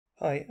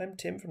Hi, I'm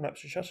Tim from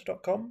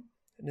LapseShutter.com,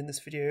 and in this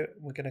video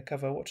we're going to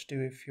cover what to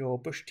do if your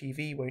Bush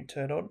TV won't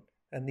turn on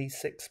and these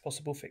 6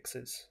 possible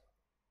fixes.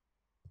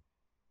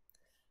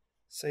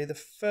 So the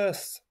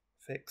first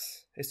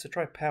fix is to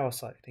try power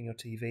cycling your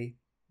TV.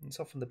 It's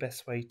often the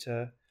best way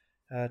to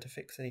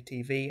fix any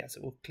TV, as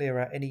it will clear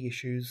out any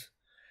issues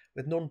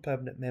with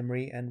non-permanent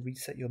memory and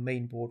reset your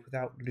main board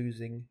without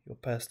losing your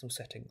personal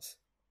settings.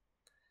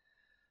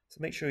 So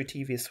make sure your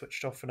TV is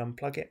switched off and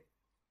unplug it.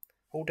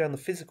 Hold down the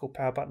physical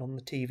power button on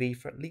the TV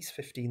for at least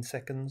 15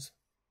 seconds.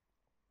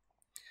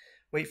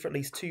 Wait for at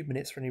least 2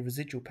 minutes for any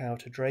residual power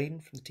to drain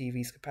from the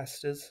TV's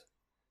capacitors,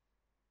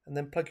 and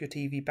then plug your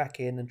TV back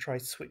in and try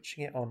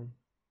switching it on.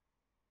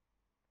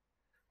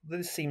 Although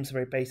this seems a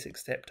very basic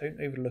step,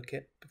 don't overlook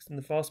it, because in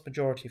the vast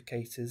majority of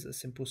cases a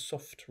simple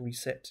soft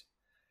reset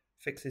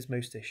fixes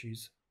most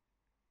issues.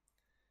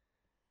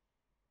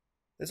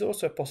 There's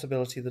also a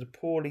possibility that a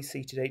poorly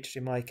seated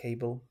HDMI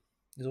cable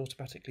is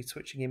automatically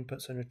switching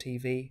inputs on your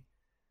TV,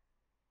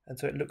 and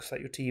so it looks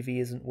like your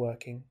TV isn't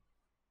working.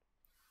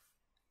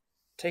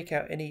 Take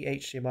out any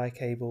HDMI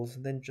cables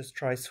and then just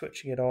try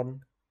switching it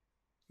on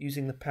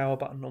using the power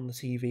button on the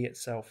TV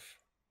itself.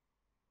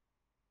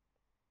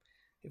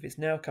 If it's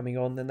now coming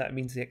on, then that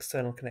means the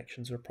external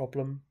connections are a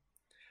problem,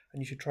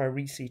 and you should try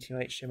reseating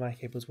your HDMI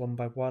cables one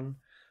by one,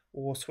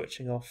 or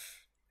switching off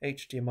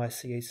HDMI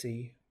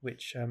CAC,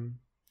 which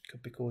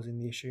could be causing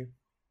the issue.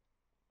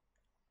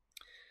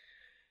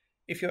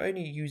 If you're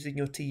only using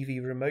your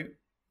TV remote,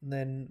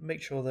 then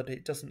make sure that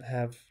it doesn't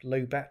have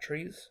low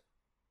batteries.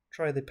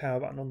 Try the power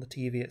button on the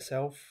TV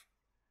itself.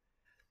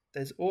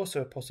 There's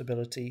also a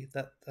possibility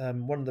that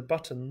one of the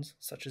buttons,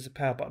 such as a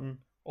power button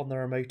on the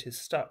remote, is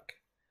stuck,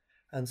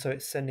 and so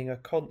it's sending a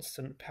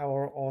constant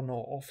power on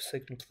or off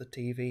signal to the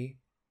TV,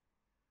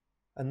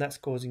 and that's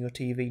causing your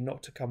TV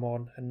not to come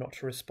on and not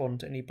to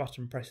respond to any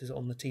button presses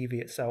on the TV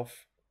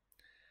itself.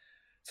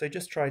 So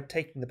just try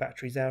taking the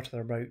batteries out of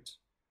the remote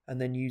and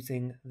then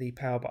using the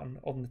power button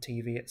on the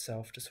TV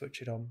itself to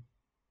switch it on.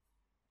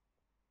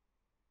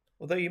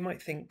 Although you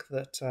might think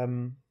that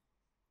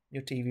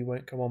your TV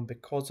won't come on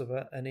because of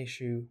an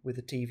issue with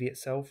the TV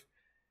itself,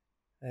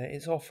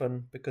 it's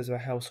often because of a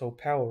household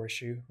power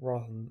issue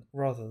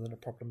rather than a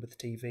problem with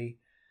the TV.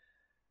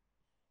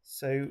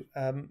 So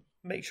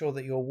make sure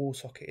that your wall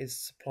socket is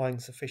supplying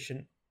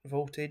sufficient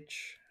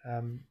voltage.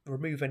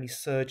 Remove any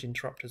surge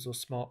interrupters or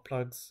smart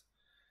plugs.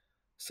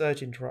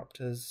 Surge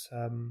interrupters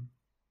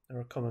are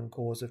a common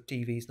cause of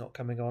TVs not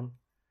coming on.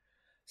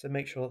 So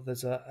make sure that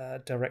there's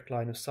a direct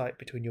line of sight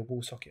between your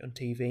wall socket and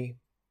TV.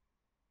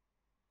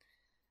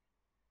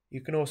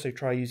 You can also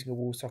try using a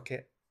wall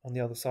socket on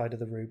the other side of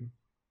the room.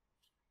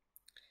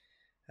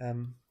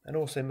 And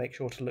also make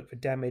sure to look for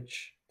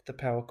damage to the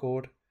power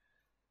cord.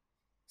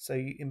 So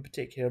in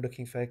particular,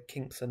 looking for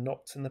kinks and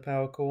knots in the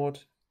power cord.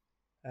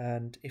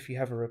 And if you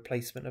have a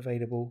replacement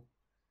available,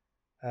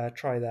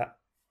 try that.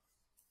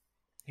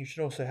 You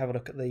should also have a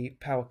look at the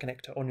power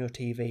connector on your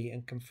TV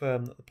and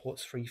confirm that the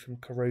port's free from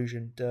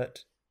corrosion,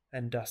 dirt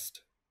and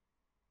dust.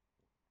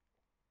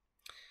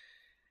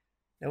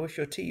 Now if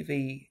your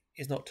TV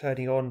is not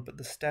turning on but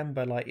the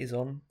standby light is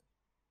on,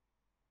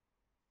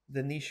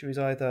 then the issue is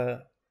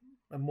either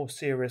a more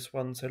serious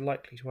one, so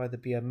likely to either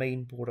be a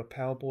main board or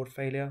power board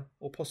failure,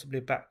 or possibly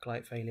a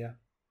backlight failure.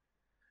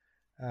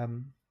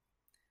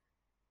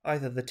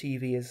 Either the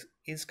TV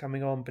is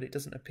coming on but it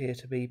doesn't appear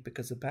to be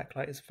because the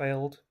backlight has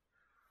failed,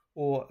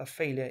 or a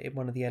failure in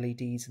one of the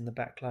LEDs in the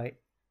backlight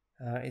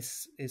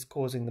is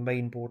causing the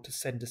main board to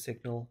send a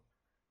signal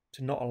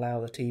to not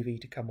allow the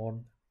TV to come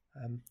on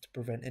to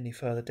prevent any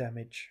further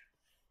damage.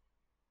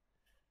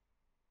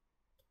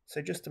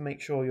 So just to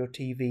make sure your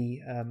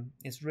TV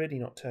is really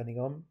not turning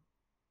on,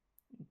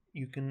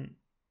 you can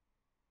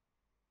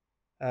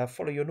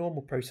follow your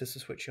normal process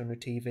of switching on your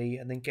TV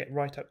and then get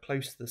right up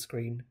close to the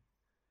screen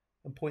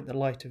and point the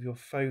light of your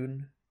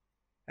phone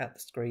at the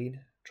screen.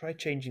 Try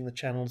changing the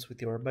channels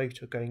with your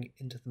remote or going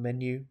into the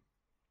menu,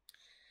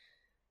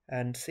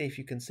 and see if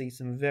you can see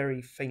some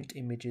very faint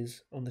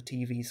images on the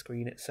TV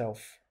screen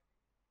itself.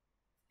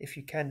 If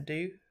you can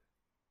do,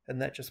 then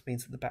that just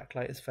means that the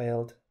backlight has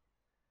failed,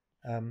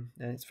 and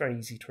it's very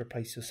easy to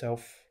replace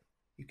yourself.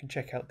 You can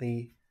check out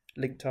the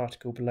linked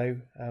article below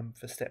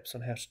for steps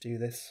on how to do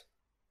this.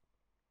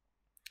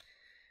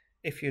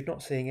 If you're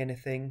not seeing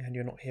anything and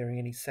you're not hearing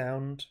any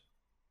sound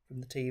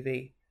from the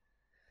TV,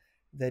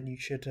 then you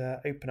should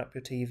open up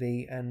your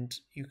TV and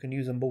you can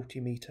use a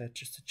multimeter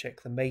just to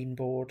check the main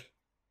board,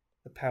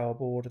 the power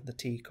board and the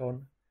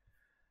T-con.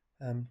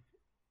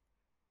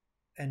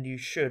 And you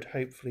should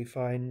hopefully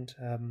find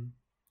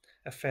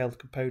a failed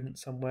component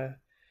somewhere.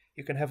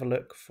 You can have a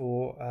look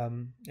for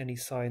any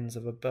signs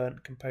of a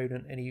burnt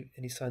component,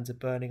 any signs of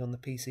burning on the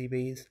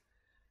PCBs.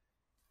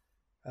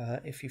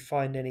 If you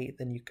find any,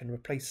 then you can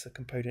replace the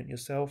component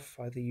yourself,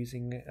 either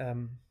using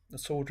a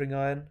soldering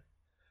iron,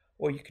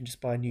 or you can just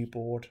buy a new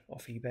board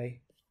off eBay.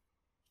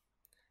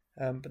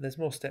 But there's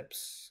more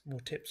tips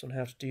on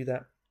how to do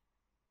that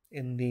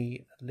in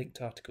the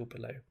linked article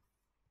below.